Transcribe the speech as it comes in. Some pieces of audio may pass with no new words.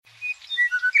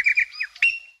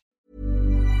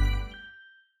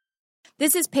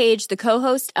This is Paige, the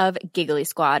co-host of Giggly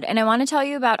Squad, and I want to tell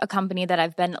you about a company that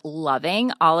I've been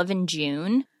loving, Olive &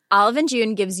 June. Olive &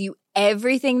 June gives you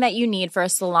everything that you need for a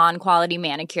salon-quality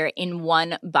manicure in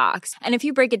one box. And if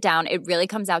you break it down, it really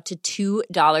comes out to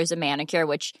 $2 a manicure,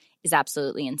 which is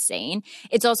absolutely insane.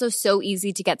 It's also so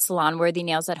easy to get salon-worthy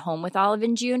nails at home with Olive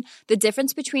 & June. The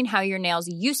difference between how your nails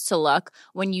used to look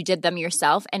when you did them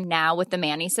yourself and now with the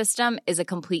Mani system is a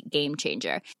complete game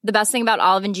changer. The best thing about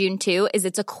Olive & June, too, is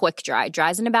it's a quick dry.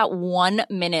 Dries in about 1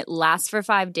 minute, lasts for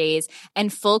 5 days,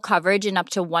 and full coverage in up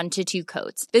to 1 to 2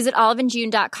 coats. Visit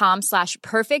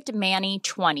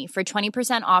oliveandjune.com/perfectmani20 for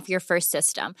 20% off your first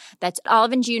system. That's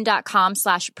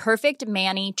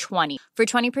oliveandjune.com/perfectmani20 for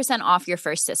 20% off your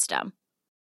first system.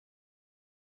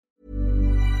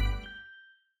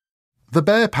 The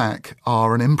Bear Pack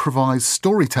are an improvised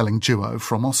storytelling duo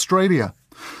from Australia.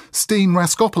 Steen,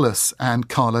 Raskopoulos and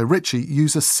Carlo, Ritchie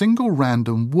use a single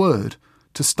random word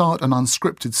to start an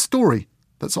unscripted story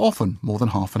that's often more than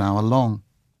half an hour long.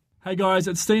 Hey guys,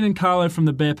 it's Steen and Carlo from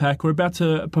the Bear Pack. We're about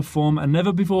to perform a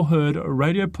never-before-heard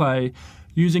radio play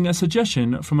using a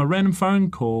suggestion from a random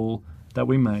phone call that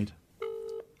we made.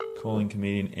 Calling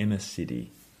comedian Emma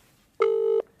City.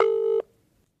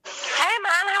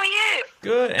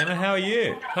 Good, Emma, how are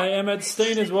you? Hey Emma, it's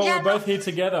Steen as well. We're both here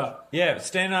together. Yeah,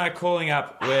 Steen and I are calling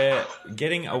up. We're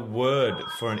getting a word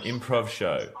for an improv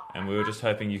show, and we were just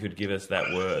hoping you could give us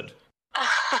that word. I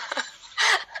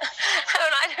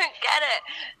don't get it.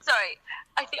 Sorry,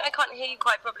 I think I can't hear you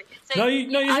quite properly. So No,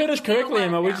 you heard us correctly,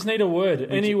 Emma. We just need a word.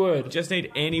 Any word. Just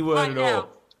need any word right at now. all.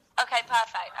 Okay,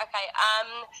 perfect. Okay,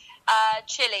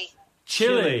 chili.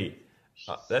 Chili.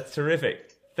 Oh, that's terrific.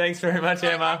 Thanks very much,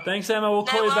 Emma. Thanks, Emma. We'll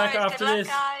call you back after Good luck, this.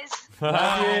 guys.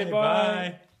 Bye.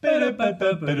 Bye. Bear Pack.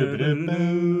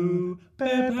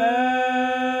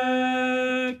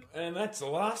 And that's the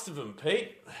last of them,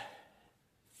 Pete.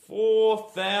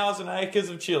 4,000 acres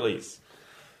of chilies.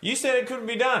 You said it couldn't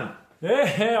be done.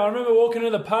 Yeah, I remember walking to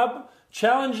the pub,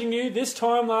 challenging you this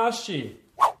time last year.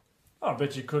 I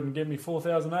bet you couldn't get me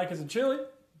 4,000 acres of chili.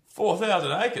 4,000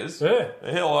 acres? Yeah.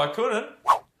 The hell I couldn't.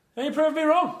 And you proved me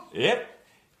wrong. Yep.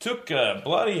 Took a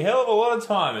bloody hell of a lot of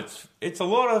time. It's a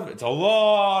lot of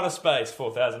space,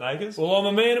 4,000 acres. Well, I'm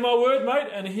a man of my word, mate,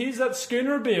 and here's that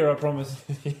schooner of beer, I promise.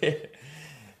 Yeah.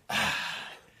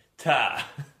 Ta.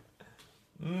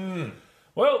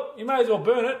 Well, you may as well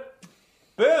burn it.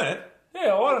 Burn it?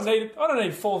 Yeah, I don't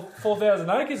need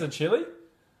 4,000 acres of chili.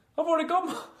 I've already got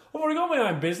my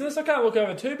own business. I can't look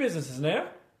over 2 businesses now.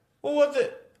 Well, what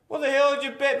the hell did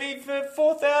you bet me for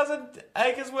 4,000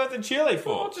 acres worth of chili for?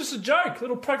 Oh, just a joke,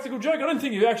 little practical joke. I don't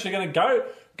think you're actually going to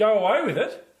go away with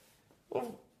it.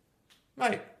 Well,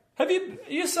 mate.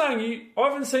 You're saying I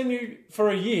haven't seen you for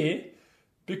a year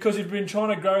because you've been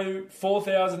trying to grow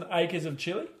 4,000 acres of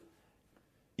chili?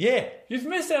 Yeah. You've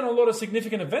missed out on a lot of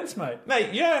significant events, mate.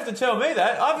 Mate, you don't have to tell me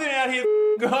that. I've been out here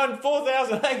growing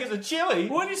 4,000 acres of chili.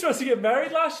 Weren't you supposed to get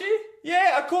married last year?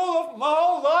 Yeah, I called off. My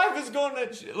whole life has gone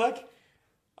to,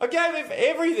 I gave it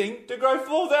everything to grow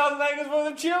 4,000 acres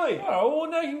worth of chili. Oh, well,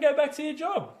 now you can go back to your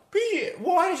job.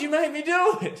 Why did you make me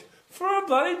do it? For a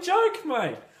bloody joke,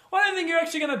 mate. I don't think you're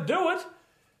actually going to do it.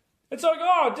 It's like,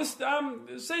 just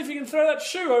see if you can throw that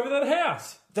shoe over that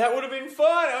house. That would have been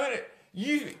fine. I mean,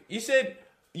 you said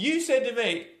to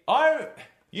me,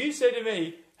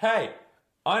 hey,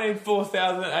 I need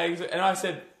 4,000 acres, and I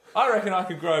said, I reckon I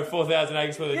could grow 4,000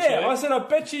 acres worth of chili. Yeah, I said, I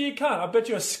bet you can't. I bet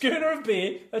you a schooner of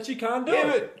beer that you can't do it.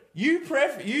 But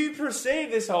you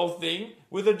precede this whole thing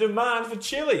with a demand for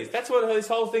chilies. That's what this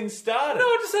whole thing started. No,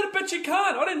 I just said, I bet you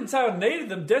can't. I didn't say I needed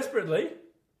them desperately.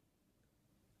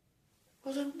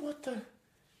 Well, then what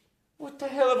the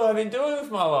hell have I been doing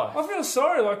with my life? I feel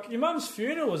sorry. Your mum's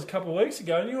funeral was a couple of weeks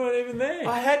ago and you weren't even there.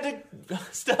 I had to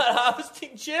start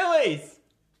harvesting chilies.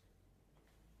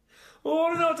 Well,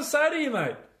 I don't know what to say to you,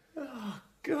 mate. Oh,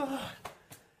 God,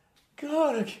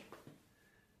 I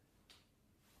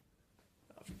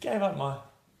gave up my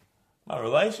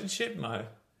relationship, my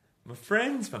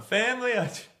friends, my family. I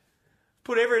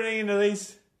put everything into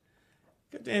these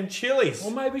goddamn chilies.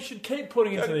 Well, maybe you should keep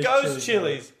putting into these ghost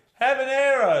chilies,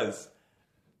 habaneros,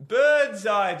 bird's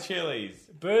eye chilies.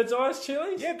 Bird's eye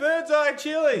chilies? Yeah, bird's eye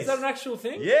chilies. Is that an actual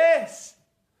thing? Yes.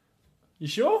 You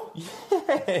sure?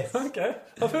 Yes. Okay.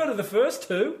 I've heard of the first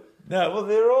 2. No, well,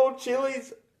 they're all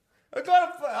chilies.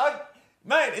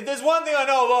 Mate, if there's one thing I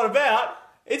know a lot about,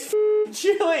 it's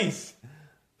chilies.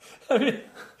 Did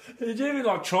you even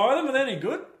try them? Are they any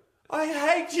good? I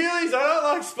hate chilies. I don't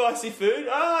like spicy food.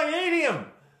 I don't like eating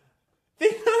them.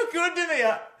 They're not good to me.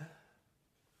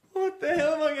 What the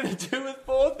hell am I going to do with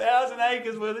 4,000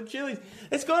 acres worth of chilies?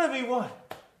 It's got to be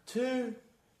what? 2,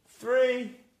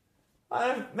 3,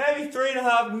 Maybe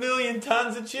 3.5 million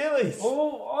tons of chilies.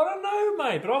 Oh, I don't know,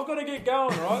 mate, but I've got to get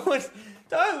going, right?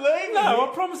 Don't leave me. No,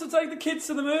 I promised to take the kids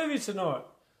to the movies tonight.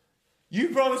 You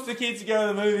promised the kids to go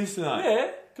to the movies tonight?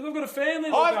 Yeah, because I've got a family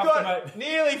to look I've after, got mate.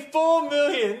 nearly 4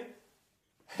 million...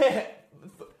 I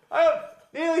got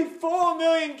nearly 4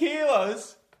 million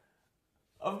kilos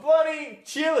of bloody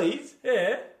chilies,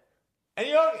 Yeah. and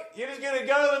you're just going to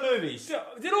go to the movies.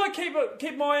 Did I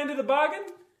keep my end of the bargain?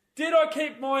 Did I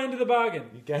keep my end of the bargain?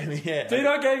 You gave me Did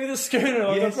I give you the schooner?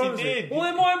 Like Yes, I promised you did. Well,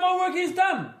 then my work is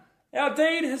done. Our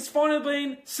deed has finally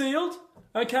been sealed,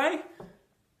 okay?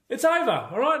 It's over,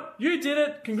 all right? You did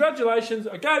it. Congratulations.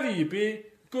 I gave you your beer.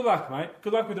 Good luck, mate.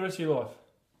 Good luck with the rest of your life.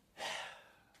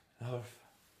 Oh,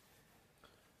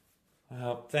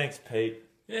 well, thanks, Pete.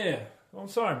 Yeah, I'm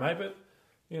sorry, mate, but,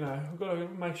 I've got to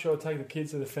make sure I take the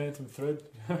kids to the Phantom Thread.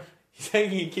 You're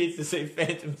taking your kids to see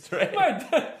Phantom Thread? Mate,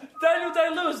 Daniel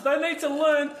Day-Lewis, they need to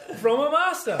learn from a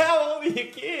master. How old are your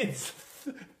kids?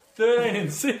 13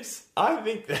 and 6. I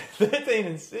think 13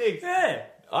 and 6. Yeah.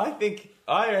 I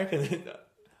reckon...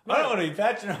 I don't want to be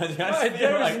patronising. Mate,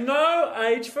 there is no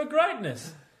age for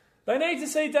greatness. They need to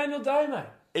see Daniel Day, mate.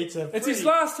 It's his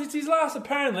last,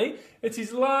 apparently, it's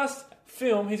his last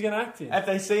film he's going to act in. Have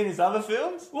they seen his other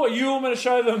films? What, you want me to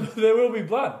show them There Will Be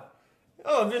Blood?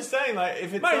 Oh, I'm just saying, like,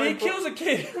 if it's... Mate, he kills a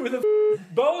kid with a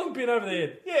bowling pin over the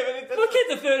head. Yeah, but... Look at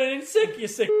the 13 and 6, you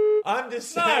sick... I'm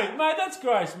just No, saying... mate, that's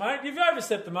gross, mate. You've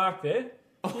overstepped the mark there.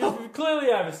 You've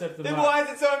clearly overstepped the Then mark. why is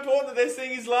it so important that they're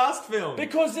seeing his last film?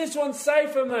 Because this one's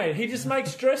safer, mate. He just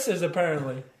makes dresses,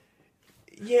 apparently.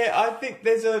 Yeah, I think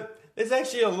there's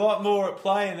actually a lot more at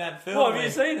play in that film. Well, have you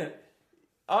seen it?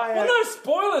 Well, no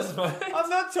spoilers, mate. I'm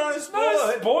not trying to spoil No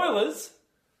it. spoilers.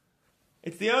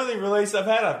 It's the only release I've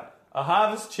had. I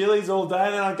harvest chilies all day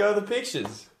and then I go to the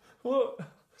pictures. Well,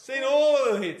 Seen all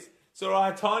of the hits. Saw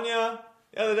I, Tonya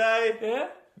the other day. yeah?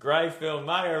 Great film.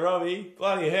 Margot Robbie.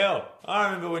 Bloody hell. I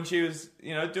remember when she was,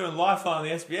 doing Lifeline on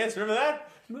the SBS. Remember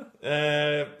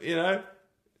that?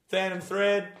 Phantom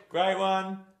Thread. Great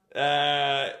one.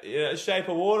 Shape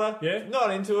of Water. Yeah.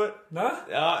 Not into it. No?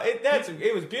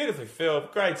 It was beautifully filmed.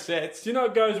 Great sets. Do you know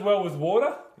what goes well with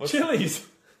water? Chilies.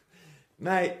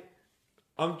 Mate,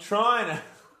 I'm trying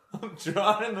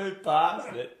to move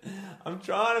past it. I'm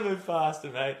trying to move past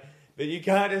it, mate. But you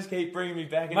can't just keep bringing me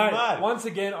back in the Mate, mud. once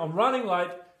again, I'm running late.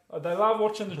 They love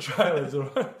watching the trailers, all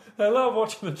right? They love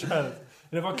watching the trailers.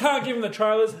 And if I can't give them the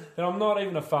trailers, then I'm not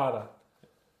even a father.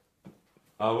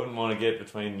 I wouldn't want to get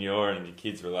between your and your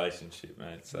kid's relationship,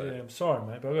 mate. So. Yeah, I'm sorry,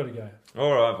 mate, but I've got to go.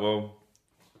 All right, well,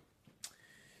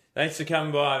 thanks for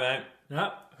coming by, mate.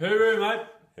 Yeah, hooroo, mate.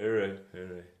 Hooroo.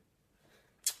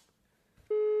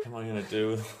 What am I going to do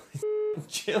with all these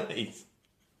chilies?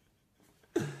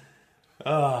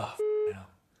 Oh,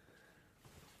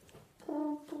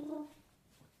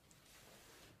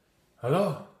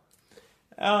 Hello?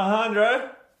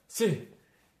 Alejandro? Si.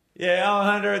 Yeah,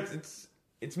 Alejandro,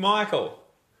 it's Michael.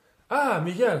 Ah,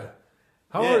 Miguel.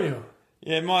 How Yeah. are you?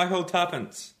 Yeah, Michael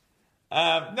Tuppence.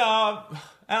 No,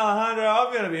 Alejandro,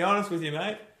 I'm going to be honest with you,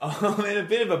 mate. I'm in a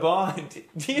bit of a bind.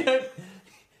 You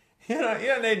don't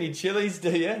need any chilies,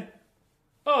 do you?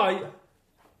 Oh,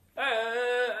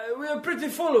 we are pretty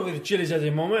full with chilies at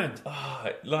the moment. Oh,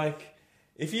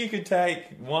 if you could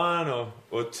take 1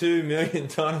 or 2 million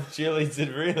ton of chilies,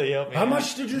 it'd really help me. How out.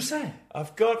 much did you say?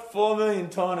 I've got 4 million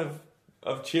ton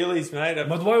of chilies, mate.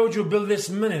 But why would you build this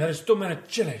many? There's too many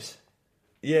chilies.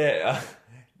 Yeah,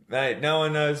 mate, no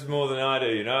one knows more than I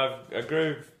do, I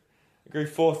grew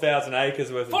 4,000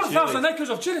 acres worth of chilies. 4,000 acres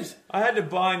of chilies? I had to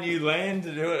buy new land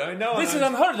to do it. I mean, no one This is knows.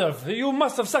 unheard of. You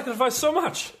must have sacrificed so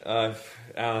much.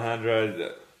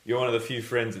 Alejandro, you're one of the few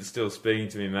friends that's still speaking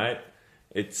to me, mate.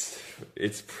 It's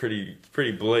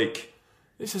pretty bleak.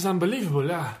 This is unbelievable,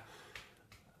 yeah.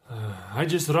 I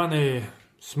just run a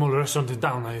small restaurant in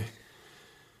town.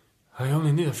 I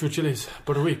only need a few chilies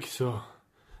per week, so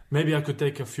maybe I could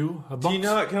take a box. Do you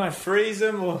know it? Can I freeze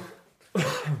them or?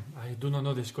 I do not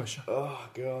know this question. Oh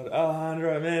God,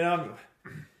 Alejandro, man,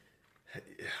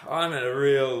 I'm in a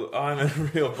real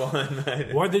bind,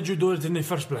 mate. Why did you do it in the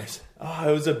first place? Oh,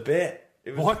 it was a bet.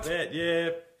 It was What? a bet, yeah.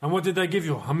 And what did they give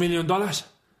you? $1 million?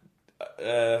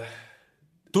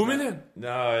 2 million?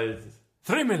 No,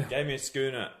 3 million? gave me a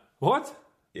schooner. What?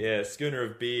 Yeah, a schooner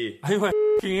of beer. Are you a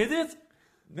f***ing idiot?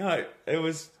 No, it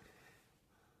was...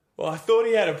 Well, I thought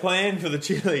he had a plan for the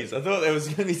chilies. I thought there was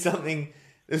going to be something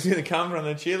that was going to come from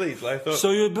the chilies. I thought...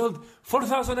 So you built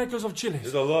 4,000 acres of chilies.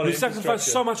 There's a lot of You sacrificed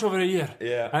infrastructure. so much over a year.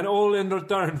 Yeah. And all in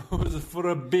return was for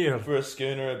a beer. For a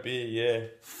schooner of beer, yeah.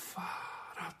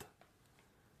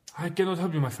 I cannot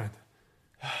help you, my friend.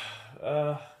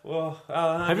 Well,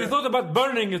 Alejandro... Have you thought about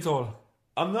burning it all?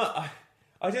 I'm not.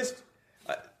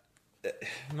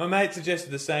 My mate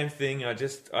suggested the same thing. I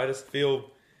just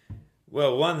feel.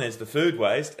 Well, one, there's the food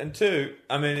waste, and two,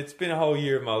 I mean, it's been a whole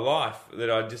year of my life that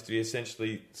I'd just be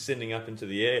essentially sending up into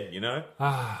the air, you know?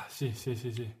 Sí.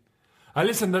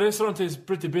 Listen, the restaurant is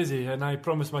pretty busy, and I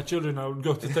promised my children I would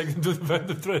go to take them to the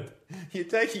Phantom Thread. You're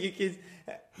taking your kids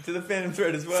to the Phantom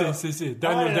Thread as well? Sí.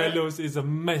 Daniel Day-Lewis is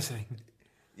amazing.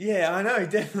 Yeah, I know, he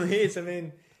definitely is. I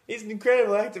mean, he's an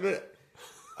incredible actor, but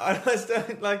I just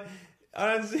I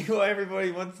don't see why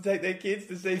everybody wants to take their kids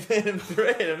to see Phantom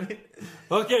Thread. I mean,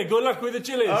 okay, good luck with the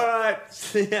chilies. All right,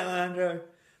 see you, Alejandro.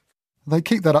 They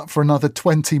keep that up for another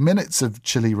 20 minutes of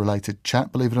chili-related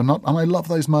chat, believe it or not, and I love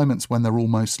those moments when they're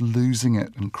almost losing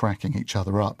it and cracking each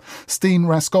other up. Steen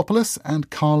Raskopoulos and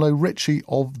Carlo Ritchie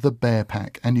of The Bear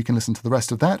Pack, and you can listen to the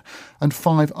rest of that and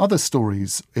 5 other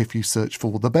stories if you search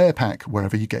for The Bear Pack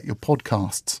wherever you get your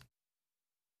podcasts.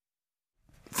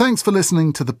 Thanks for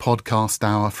listening to the Podcast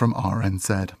Hour from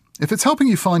RNZ. If it's helping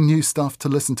you find new stuff to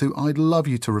listen to, I'd love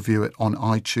you to review it on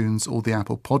iTunes or the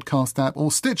Apple Podcast app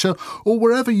or Stitcher or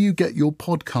wherever you get your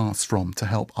podcasts from to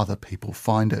help other people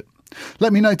find it.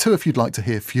 Let me know too if you'd like to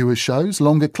hear fewer shows,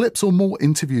 longer clips or more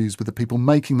interviews with the people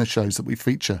making the shows that we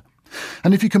feature.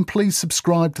 And if you can please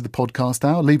subscribe to the Podcast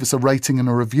Hour, leave us a rating and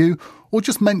a review or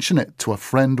just mention it to a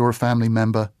friend or a family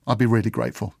member, I'd be really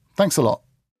grateful. Thanks a lot.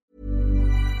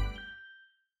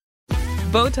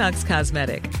 Botox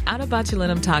Cosmetic, out of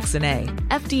botulinum toxin A,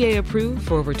 FDA approved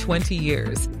for over 20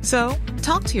 years. So,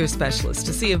 talk to your specialist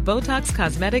to see if Botox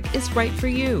Cosmetic is right for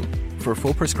you. For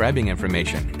full prescribing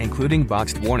information, including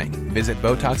boxed warning, visit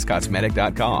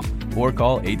BotoxCosmetic.com or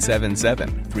call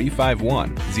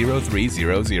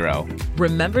 877-351-0300.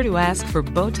 Remember to ask for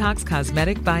Botox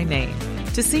Cosmetic by name.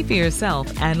 To see for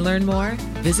yourself and learn more,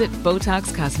 visit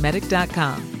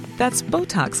BotoxCosmetic.com. That's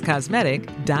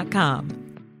BotoxCosmetic.com.